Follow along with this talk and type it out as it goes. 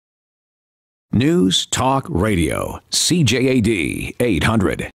News Talk Radio, CJAD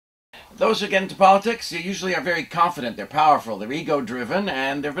 800. Those who get into politics usually are very confident, they're powerful, they're ego-driven,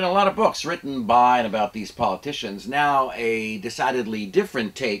 and there have been a lot of books written by and about these politicians. Now a decidedly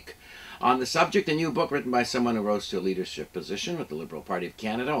different take on the subject, a new book written by someone who rose to a leadership position with the Liberal Party of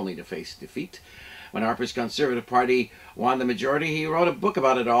Canada, only to face defeat. When Harper's Conservative Party won the majority, he wrote a book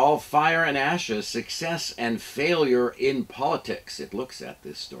about it all, Fire and Ashes, Success and Failure in Politics. It looks at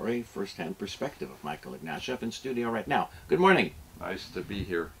this story, first-hand perspective of Michael Ignatieff in studio right now. Good morning. Nice to be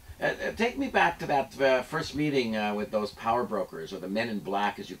here. Take me back to that first meeting with those power brokers, or the men in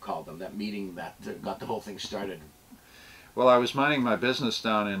black as you called them, that meeting that got the whole thing started. Well, I was minding my business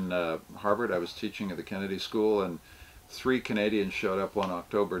down in Harvard. I was teaching at the Kennedy School, and 3 Canadians showed up one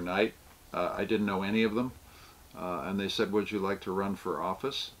October night. I didn't know any of them, and they said, would you like to run for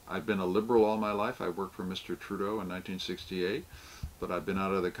office? I've been a Liberal all my life. I worked for Mr. Trudeau in 1968, but I've been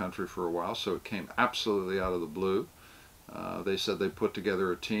out of the country for a while, so it came absolutely out of the blue. They said they put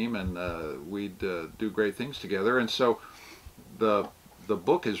together a team and we'd do great things together. And so the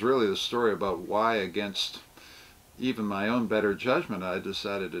book is really the story about why, against even my own better judgment, I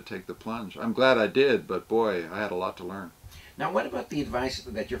decided to take the plunge. I'm glad I did, but boy, I had a lot to learn. Now, what about the advice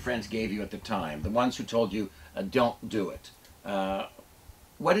that your friends gave you at the time, the ones who told you, don't do it?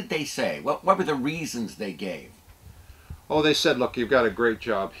 What did they say? What were the reasons they gave? Oh, they said, look, you've got a great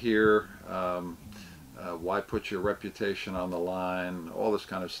job here. Why put your reputation on the line, all this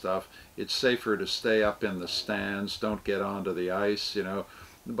kind of stuff. It's safer to stay up in the stands, don't get onto the ice, you know.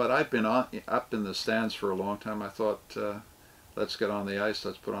 But I've been up in the stands for a long time. I thought, let's get on the ice,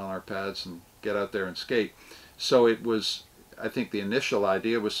 let's put on our pads and get out there and skate. So it was, I think the initial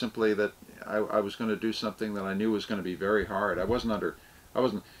idea was simply that I was going to do something that I knew was going to be very hard.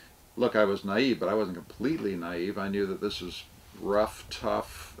 Look, I was naive, but I wasn't completely naive. I knew that this was rough,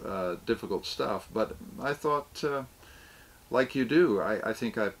 tough, difficult stuff, but I thought, like you do, I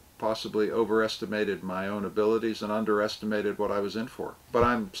think I possibly overestimated my own abilities and underestimated what I was in for. But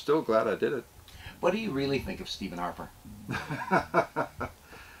I'm still glad I did it. What do you really think of Stephen Harper?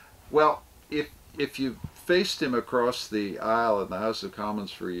 Well, if you faced him across the aisle in the House of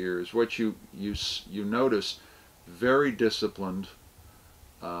Commons for years, what you notice, very disciplined,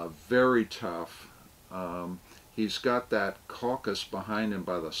 very tough. He's got that caucus behind him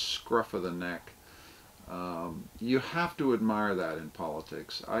by the scruff of the neck. You have to admire that in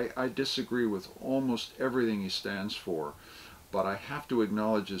politics. I disagree with almost everything he stands for, but I have to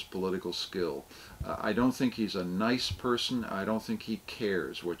acknowledge his political skill. I don't think he's a nice person. I don't think he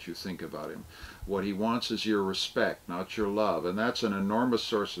cares what you think about him. What he wants is your respect, not your love, and that's an enormous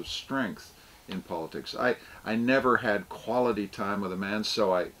source of strength in politics. I never had quality time with a man,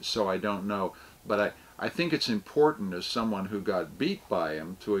 so I don't know, but I think it's important, as someone who got beat by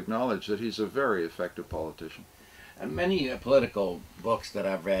him, to acknowledge that he's a very effective politician. Many political books that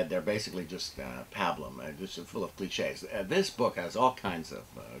I've read, they're basically just pablum, just full of cliches. This book has all kinds of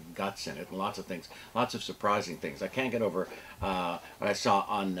guts in it, and lots of things, lots of surprising things. I can't get over what I saw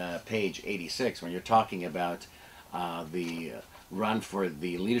on page 86 when you're talking about the run for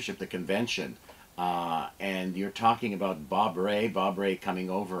the leadership of the convention. And you're talking about Bob Ray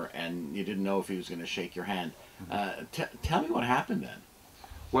coming over, and you didn't know if he was going to shake your hand. Tell me what happened then.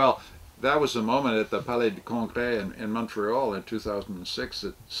 Well, that was a moment at the Palais du Congrès in Montreal in 2006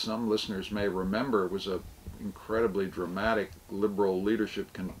 that some listeners may remember. It was an incredibly dramatic Liberal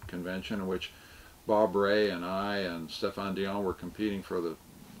leadership convention in which Bob Ray and I and Stéphane Dion were competing for the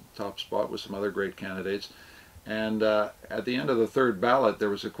top spot with some other great candidates. And at the end of the third ballot,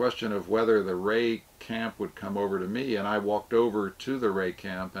 there was a question of whether the Ray camp would come over to me, and I walked over to the Ray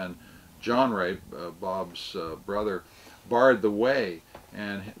camp, and John Ray, Bob's brother, barred the way.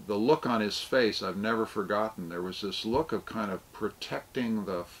 And the look on his face, I've never forgotten. There was this look of kind of protecting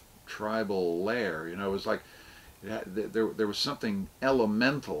the tribal lair. You know, it was like there was something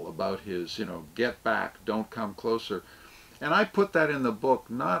elemental about his, you know, get back, don't come closer. And I put that in the book,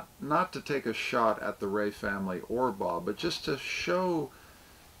 not to take a shot at the Ray family or Bob, but just to show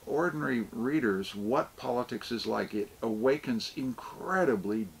ordinary readers what politics is like. It awakens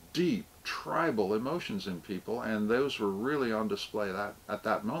incredibly deep tribal emotions in people, and those were really on display at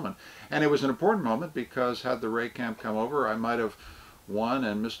that moment. And it was an important moment because had the Ray camp come over, I might have won,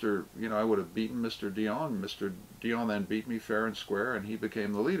 and I would have beaten Mr. Dion. Mr. Dion then beat me fair and square, and he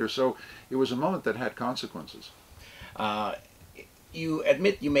became the leader. So it was a moment that had consequences. You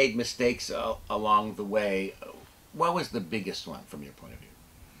admit you made mistakes along the way. What was the biggest one from your point of view?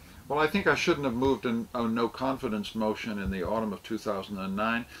 Well, I think I shouldn't have moved a no confidence motion in the autumn of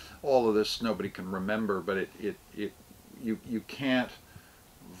 2009. All of this nobody can remember, but you can't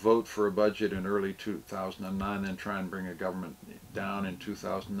vote for a budget in early 2009, then try and bring a government down in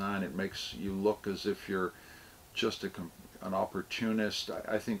 2009. It makes you look as if you're just an opportunist.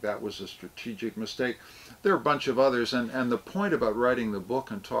 I think that was a strategic mistake. There are a bunch of others, and the point about writing the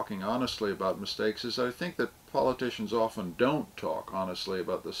book and talking honestly about mistakes is I think that politicians often don't talk honestly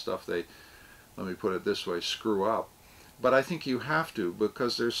about the stuff they, let me put it this way, screw up. But I think you have to,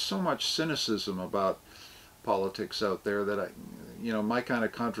 because there's so much cynicism about politics out there that my kind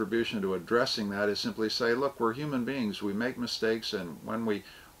of contribution to addressing that is simply say, look, we're human beings, we make mistakes, and when we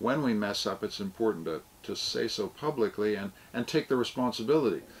mess up, it's important to say so publicly and take the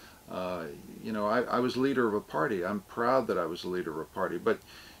responsibility. I was leader of a party. I'm proud that I was the leader of a party, but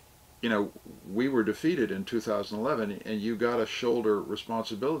we were defeated in 2011, and you got to shoulder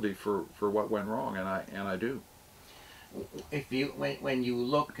responsibility for what went wrong, and I do. When you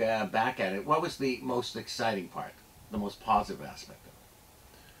look back at it, what was the most exciting part, the most positive aspect of it?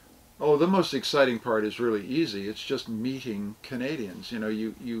 Oh, the most exciting part is really easy. It's just meeting Canadians.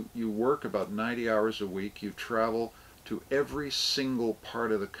 You work about 90 hours a week. You travel to every single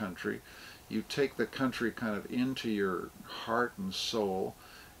part of the country. You take the country kind of into your heart and soul,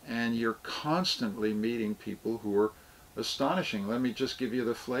 and you're constantly meeting people who are astonishing. Let me just give you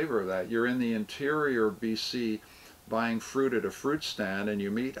the flavor of that. You're in the interior of BC buying fruit at a fruit stand, and you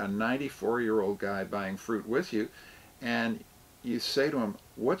meet a 94-year-old guy buying fruit with you, and you say to him,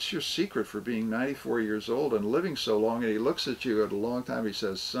 what's your secret for being 94 years old and living so long? And he looks at you at a long time. He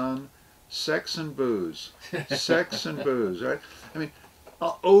says, son, sex and booze. Sex and booze, right? I mean,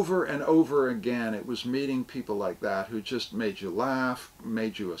 over and over again, it was meeting people like that who just made you laugh,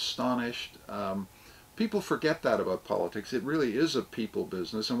 made you astonished. People forget that about politics. It really is a people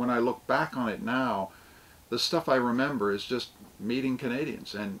business. And when I look back on it now, the stuff I remember is just meeting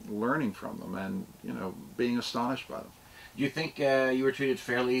Canadians and learning from them and, being astonished by them. Do you think you were treated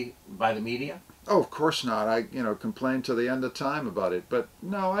fairly by the media? Oh, of course not. I, complained to the end of time about it. But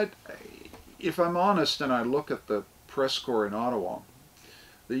no, if I'm honest and I look at the press corps in Ottawa,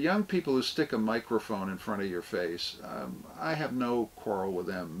 the young people who stick a microphone in front of your face, I have no quarrel with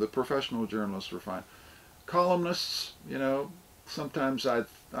them. The professional journalists were fine. Columnists, sometimes I'd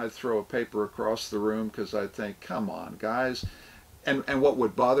throw a paper across the room because I'd think, come on, guys. And what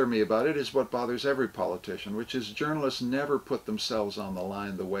would bother me about it is what bothers every politician, which is journalists never put themselves on the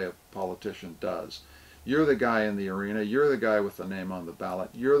line the way a politician does. You're the guy in the arena. You're the guy with the name on the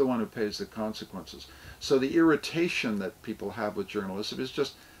ballot. You're the one who pays the consequences. So the irritation that people have with journalism is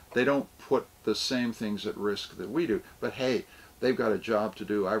just they don't put the same things at risk that we do. But hey, they've got a job to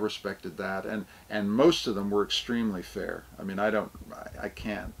do. I respected that, and most of them were extremely fair. I mean, I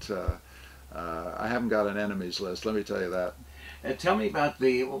can't. I haven't got an enemies list. Let me tell you that. Tell me about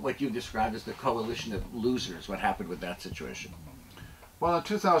what you described as the coalition of losers. What happened with that situation? Well, in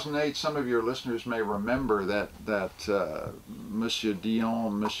 2008, some of your listeners may remember that Monsieur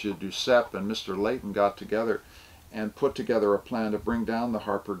Dion, Monsieur Duceppe, and Mr. Layton got together and put together a plan to bring down the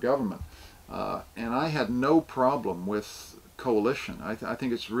Harper government. And I had no problem with coalition. I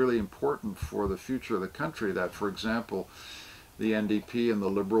think it's really important for the future of the country that, for example, the NDP and the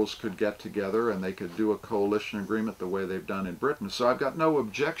Liberals could get together and they could do a coalition agreement the way they've done in Britain. So I've got no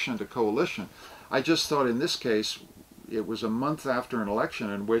objection to coalition. I just thought in this case it was a month after an election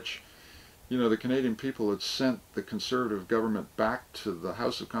in which, the Canadian people had sent the Conservative government back to the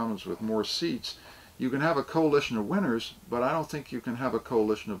House of Commons with more seats. You can have a coalition of winners, but I don't think you can have a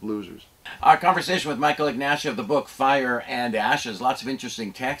coalition of losers. Our conversation with Michael Ignatieff of the book Fire and Ashes. Lots of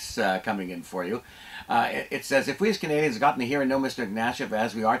interesting texts coming in for you. It says, if we as Canadians had gotten to hear and know Mr. Ignatieff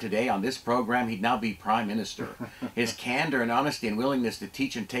as we are today on this program, he'd now be Prime Minister. His candor and honesty and willingness to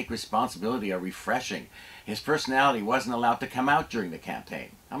teach and take responsibility are refreshing. His personality wasn't allowed to come out during the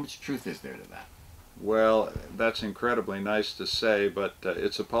campaign. How much truth is there to that? Well, that's incredibly nice to say, but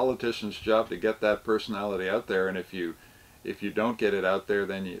it's a politician's job to get that personality out there, and if you don't get it out there,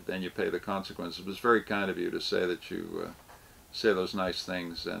 then you pay the consequences. It was very kind of you to say that you say those nice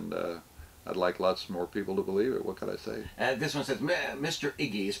things, and I'd like lots more people to believe it. What could I say? This one says, Mr.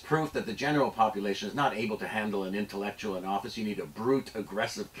 Iggy is proof that the general population is not able to handle an intellectual in office. You need a brute,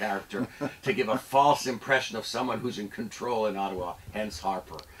 aggressive character to give a false impression of someone who's in control in Ottawa, hence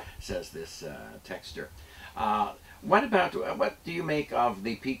Harper, says this texter. What do you make of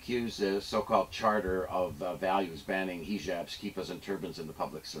the PQ's so-called charter of values banning hijabs, kippas, and turbans in the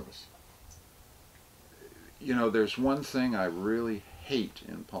public service? There's one thing I really hate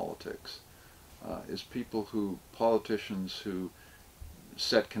in politics, is politicians who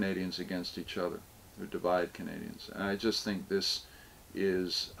set Canadians against each other, who divide Canadians. And I just think this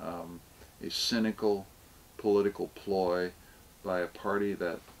is a cynical political ploy by a party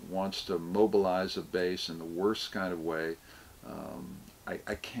that wants to mobilize a base in the worst kind of way.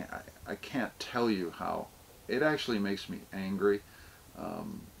 I can't tell you how. It actually makes me angry,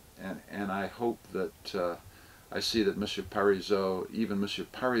 and I hope that I see that Monsieur Parizeau, even Monsieur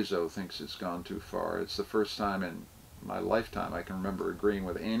Parizeau, thinks it's gone too far. It's the first time in my lifetime I can remember agreeing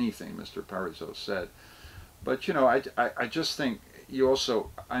with anything Mr. Parizeau said. But you know, I just think you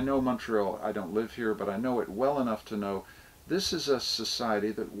also, I know Montreal, I don't live here, but I know it well enough to know this is a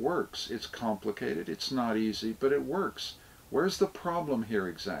society that works. It's complicated, it's not easy, but it works. Where's the problem here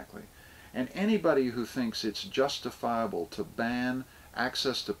exactly? And anybody who thinks it's justifiable to ban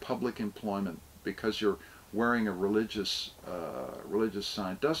access to public employment because you're wearing a religious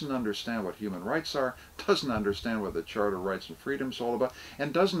sign doesn't understand what human rights are, doesn't understand what the Charter of Rights and Freedoms is all about,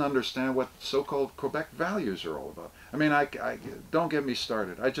 and doesn't understand what so-called Quebec values are all about. I mean, I don't get me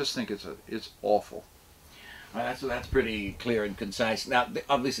started. I just think it's awful. Well, that's pretty clear and concise. Now,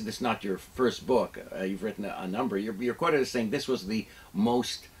 obviously, this is not your first book. You've written a number. You're quoted as saying this was the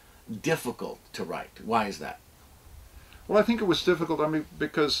most difficult to write. Why is that? Well, I think it was difficult, I mean,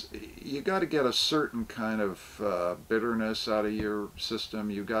 because you got to get a certain kind of bitterness out of your system.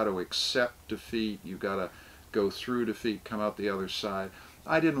 You got to accept defeat. You got to go through defeat, come out the other side.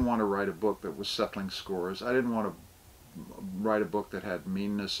 I didn't want to write a book that was settling scores. I didn't want to write a book that had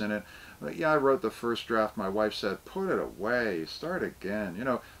meanness in it. But yeah, I wrote the first draft. My wife said, "Put it away, start again." You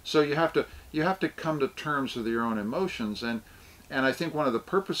know, so you have to come to terms with your own emotions, and I think one of the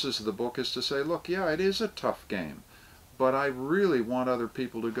purposes of the book is to say, look, yeah, it is a tough game, but I really want other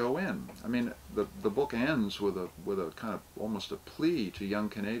people to go in. I mean, the book ends with a kind of almost a plea to young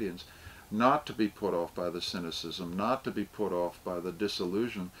Canadians not to be put off by the cynicism, not to be put off by the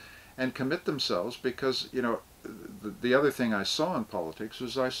disillusion, and commit themselves, because, you know, the other thing I saw in politics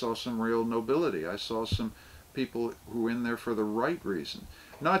was I saw some real nobility. I saw some people who were in there for the right reason,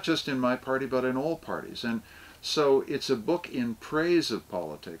 not just in my party, but in all parties. And so it's a book in praise of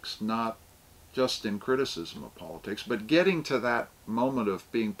politics, not just in criticism of politics, but getting to that moment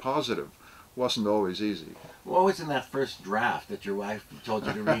of being positive wasn't always easy. What was in that first draft that your wife told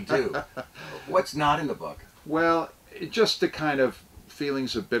you to redo? What's not in the book? Well, just the kind of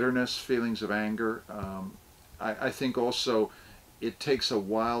feelings of bitterness, feelings of anger. I think also it takes a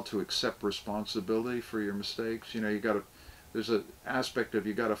while to accept responsibility for your mistakes. You know, there's an aspect of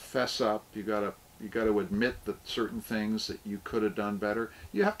you got to fess up, you got to admit that certain things that you could have done better.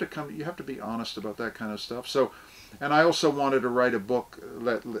 You have to be honest about that kind of stuff. So, and I also wanted to write a book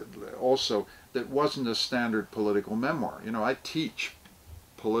that wasn't a standard political memoir. You know, I teach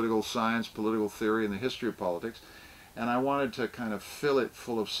political science, political theory, and the history of politics, and I wanted to kind of fill it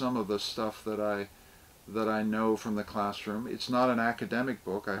full of some of the stuff that I know from the classroom. It's not an academic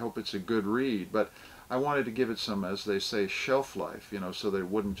book. I hope it's a good read, but I wanted to give it some, as they say, shelf life, you know, so that it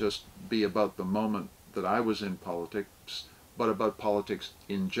wouldn't just be about the moment that I was in politics, but about politics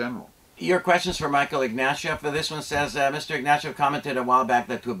in general. Your question's for Michael Ignatieff. This one says, Mr. Ignatieff commented a while back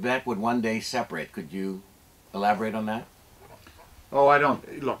that Quebec would one day separate. Could you elaborate on that? Oh, I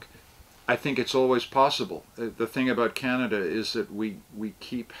don't. Look, I think it's always possible. The thing about Canada is that we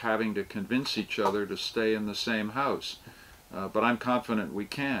keep having to convince each other to stay in the same house. But I'm confident we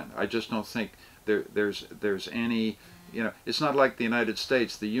can. I just don't think there's any, you know, it's not like the United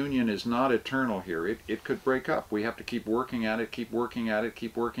States. The Union is not eternal here. It could break up. We have to keep working at it, keep working at it,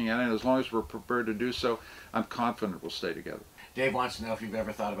 keep working at it. And as long as we're prepared to do so, I'm confident we'll stay together. Dave wants to know if you've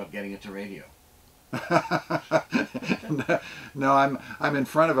ever thought about getting into radio. No, I'm in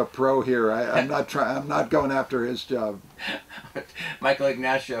front of a pro here. I'm not going after his job. Michael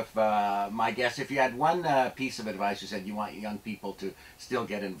Ignatieff, my guess, if you had one piece of advice, you said you want young people to still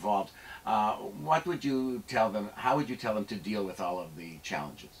get involved, what would you tell them? How would you tell them to deal with all of the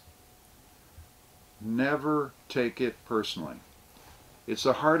challenges? Never take it personally. It's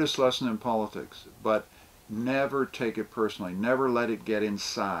the hardest lesson in politics, but never take it personally. Never let it get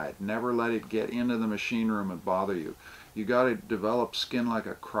inside. Never let it get into the machine room and bother you. You got to develop skin like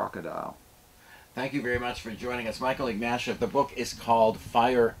a crocodile. Thank you very much for joining us, Michael Ignatieff. The book is called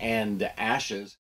Fire and Ashes.